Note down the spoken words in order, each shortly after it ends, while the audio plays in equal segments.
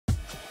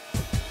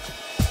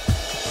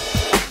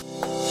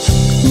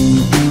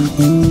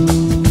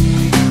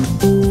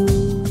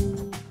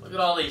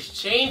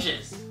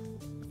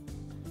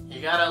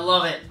You gotta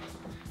love it.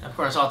 Of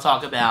course, I'll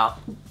talk about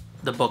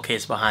the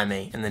bookcase behind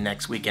me in the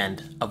next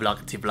weekend of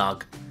Vlogity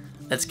Vlog.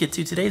 Let's get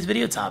to today's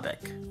video topic.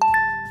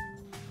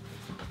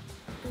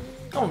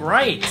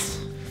 Alright.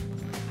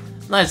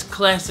 Nice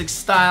classic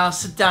style,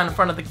 sit down in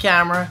front of the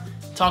camera,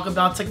 talk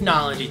about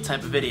technology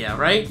type of video,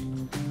 right?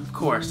 Of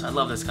course, I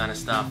love this kind of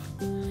stuff.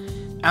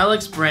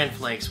 Alex Brand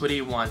Flakes, what do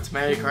you want?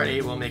 Mario Kart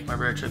 8 will make my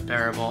road trip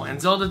bearable, and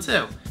Zelda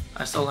 2.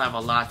 I still have a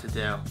lot to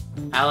do.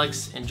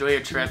 Alex, enjoy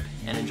your trip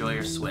and enjoy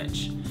your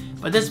Switch.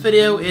 But this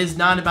video is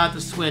not about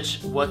the Switch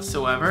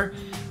whatsoever.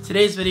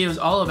 Today's video is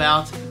all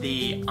about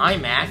the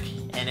iMac,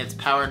 and it's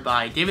powered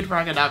by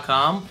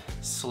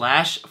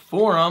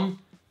davidfranco.com/forum.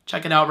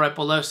 Check it out right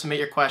below, submit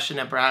your question,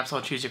 and perhaps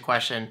I'll choose your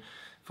question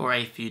for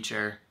a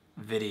future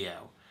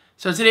video.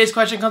 So today's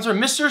question comes from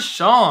Mr.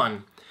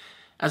 Sean,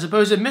 as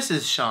opposed to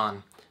Mrs.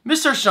 Sean.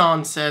 Mr.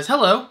 Sean says,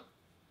 hello.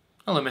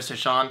 Hello, Mr.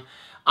 Sean.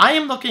 I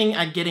am looking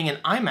at getting an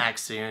iMac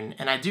soon,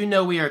 and I do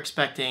know we are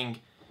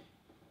expecting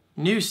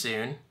new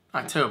soon,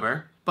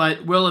 October,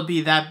 but will it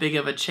be that big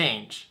of a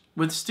change?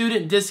 With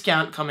student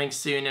discount coming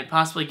soon and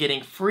possibly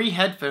getting free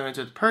headphones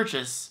with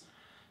purchase,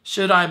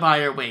 should I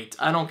buy or wait?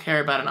 I don't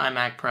care about an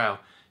iMac Pro,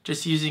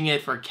 just using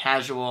it for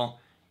casual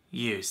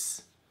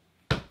use.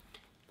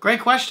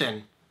 Great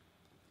question.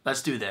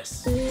 Let's do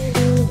this.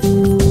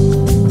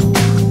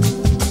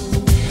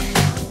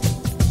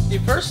 The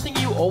first thing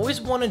you always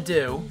want to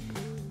do,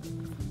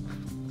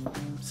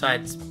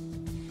 besides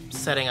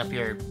setting up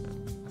your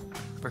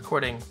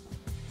recording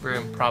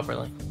room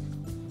properly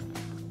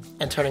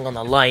and turning on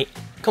the light.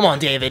 Come on,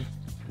 David.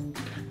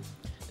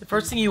 The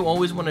first thing you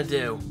always want to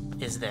do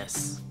is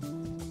this.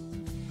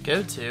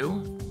 Go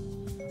to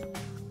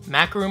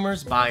Mac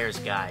Rumors Buyer's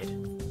Guide.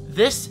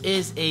 This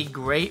is a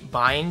great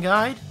buying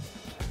guide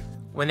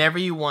whenever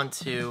you want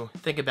to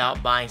think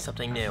about buying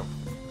something new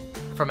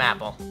from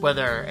Apple,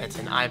 whether it's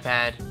an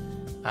iPad,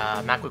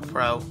 MacBook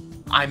Pro,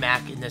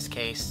 iMac in this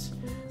case,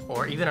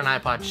 or even an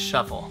iPod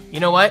Shuffle. You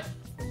know what?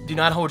 Do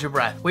not hold your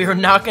breath. We are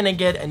not going to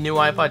get a new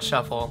iPod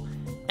Shuffle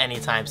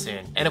anytime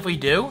soon. And if we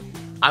do,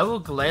 I will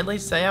gladly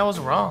say I was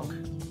wrong.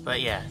 But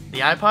yeah,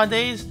 the iPod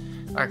days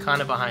are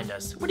kind of behind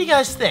us. What do you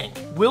guys think?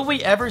 Will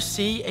we ever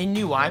see a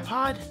new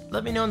iPod?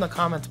 Let me know in the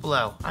comments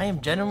below. I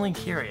am genuinely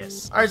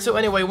curious. Alright, so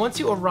anyway, once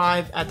you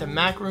arrive at the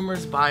Mac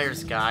Rumors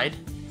Buyer's Guide,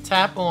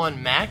 tap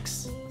on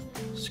Macs,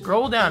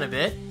 scroll down a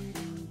bit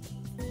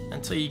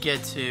until you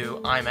get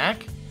to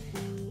iMac,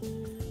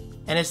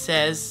 and it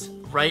says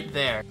right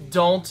there,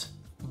 don't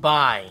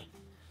buy.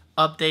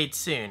 Update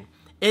soon.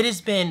 It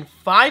has been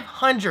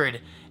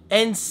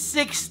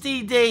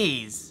 560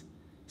 days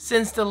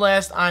since the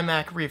last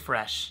iMac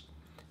refresh.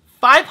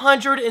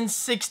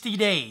 560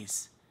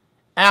 days.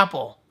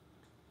 Apple,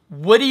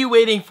 what are you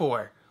waiting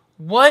for?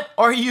 What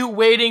are you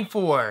waiting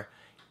for?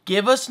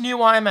 Give us new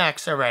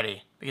iMacs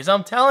already. Because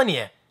I'm telling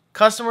you,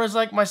 customers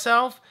like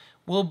myself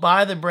will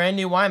buy the brand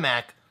new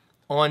iMac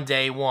on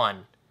day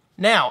one.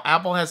 Now,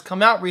 Apple has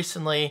come out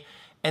recently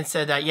and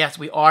said that yes,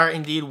 we are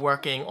indeed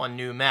working on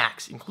new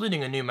Macs,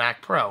 including a new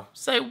Mac Pro.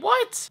 Say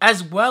what?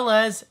 As well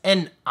as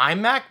an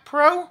iMac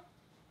Pro?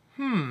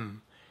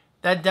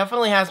 That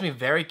definitely has me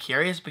very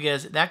curious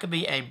because that could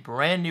be a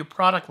brand new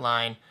product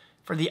line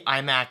for the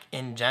iMac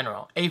in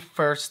general. A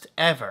first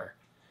ever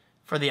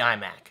for the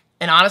iMac.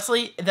 And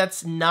honestly,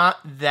 that's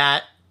not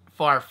that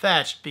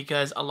far-fetched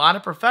because a lot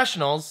of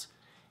professionals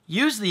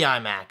use the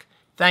iMac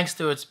thanks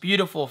to its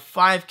beautiful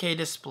 5K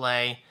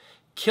display,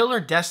 killer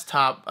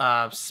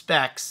desktop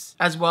specs,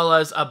 as well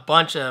as a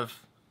bunch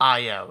of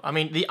I/O. I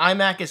mean, the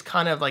iMac is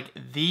kind of like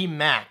the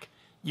Mac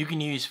you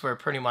can use for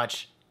pretty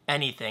much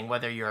anything,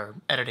 whether you're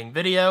editing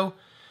video,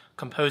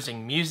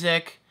 composing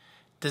music,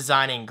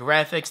 designing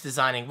graphics,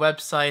 designing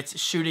websites,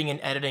 shooting and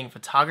editing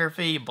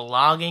photography,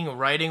 blogging,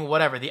 writing,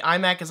 whatever. The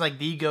iMac is like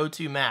the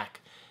go-to Mac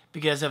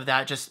because of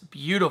that just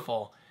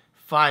beautiful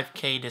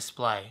 5K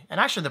display. And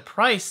actually, the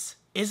price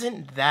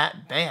isn't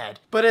that bad.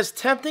 But as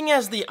tempting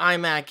as the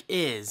iMac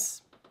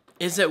is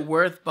it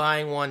worth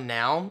buying one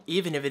now,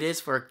 even if it is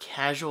for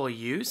casual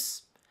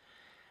use?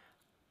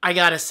 I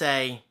gotta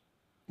say,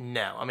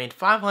 no. I mean,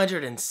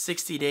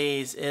 560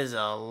 days is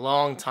a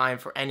long time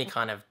for any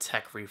kind of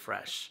tech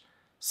refresh.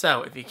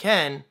 So, if you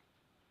can,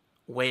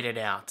 wait it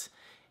out.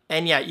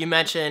 And yeah, you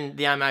mentioned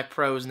the iMac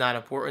Pro is not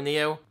important to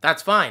you.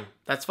 That's fine.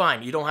 That's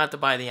fine. You don't have to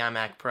buy the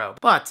iMac Pro.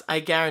 But I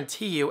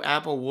guarantee you,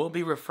 Apple will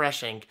be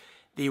refreshing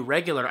the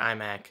regular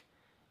iMac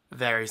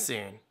very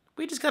soon.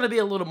 We just gotta be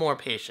a little more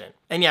patient.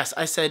 And yes,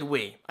 I said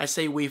we. I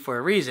say we for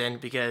a reason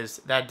because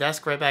that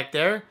desk right back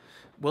there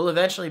will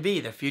eventually be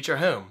the future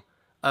home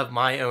of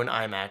my own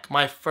iMac.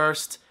 My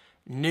first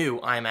new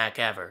iMac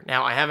ever.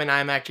 Now, I have an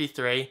iMac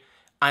G3,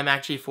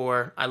 iMac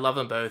G4, I love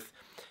them both,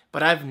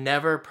 but I've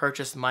never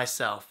purchased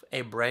myself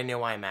a brand new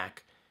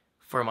iMac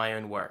for my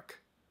own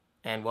work.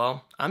 And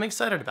well, I'm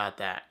excited about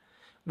that.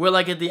 Will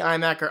I get the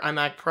iMac or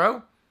iMac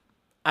Pro?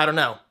 I don't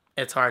know.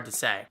 It's hard to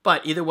say.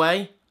 But either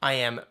way, I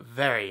am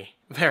very,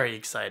 very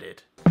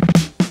excited.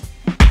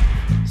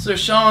 So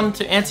Sean,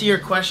 to answer your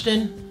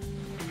question,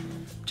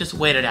 just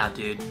wait it out,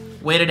 dude.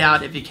 wait it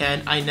out if you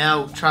can. I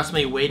know, trust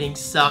me, waiting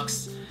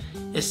sucks,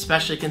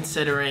 especially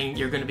considering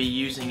you're going to be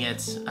using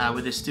it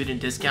with a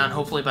student discount.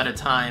 Hopefully by the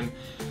time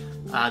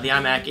the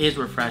iMac is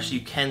refreshed,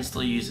 you can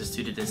still use the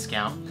student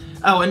discount.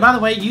 Oh, and by the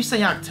way, you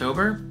say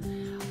October.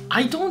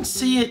 I don't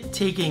see it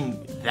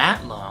taking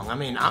that long. I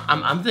mean,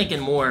 I'm thinking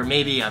more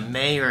maybe a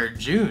May or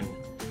June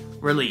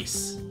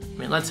release. I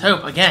mean, let's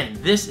hope. Again,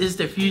 this is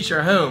the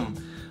future home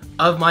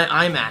of my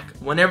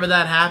iMac, whenever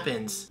that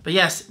happens. But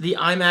yes, the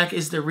iMac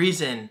is the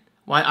reason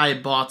why I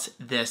bought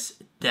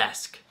this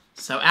desk.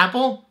 So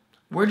Apple,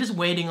 we're just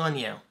waiting on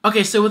you.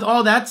 Okay, so with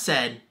all that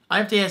said, I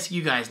have to ask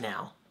you guys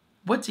now,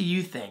 what do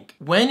you think?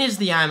 When is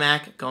the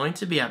iMac going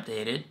to be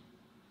updated?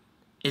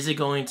 Is it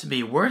going to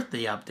be worth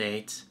the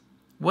update?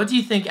 What do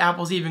you think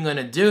Apple's even going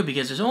to do?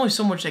 Because there's only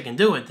so much they can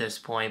do at this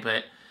point,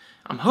 but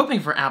I'm hoping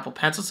for Apple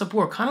Pencil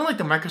support, kind of like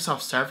the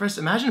Microsoft Surface.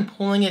 Imagine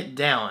pulling it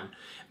down.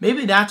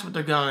 Maybe that's what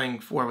they're going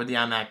for with the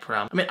iMac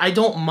Pro. I mean, I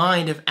don't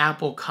mind if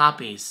Apple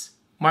copies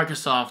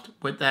Microsoft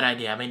with that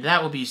idea. I mean,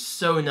 that would be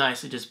so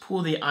nice to just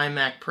pull the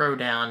iMac Pro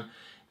down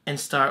and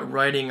start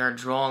writing or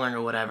drawing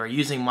or whatever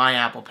using my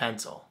Apple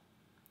Pencil.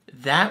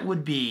 That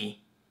would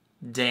be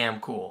damn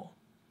cool.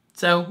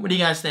 So, what do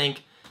you guys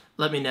think?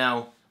 Let me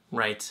know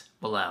right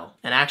below.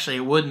 And actually,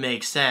 it would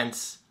make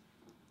sense.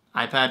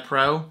 iPad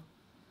Pro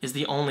is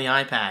the only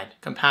iPad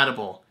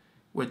compatible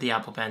with the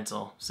Apple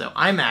Pencil. So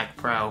iMac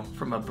Pro,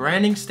 from a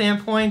branding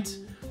standpoint,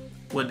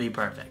 would be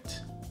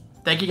perfect.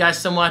 Thank you guys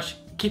so much.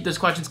 Keep those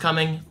questions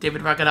coming.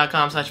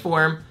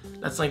 davidfranco.com/forum.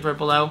 That's linked right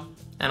below.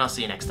 And I'll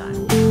see you next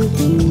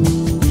time.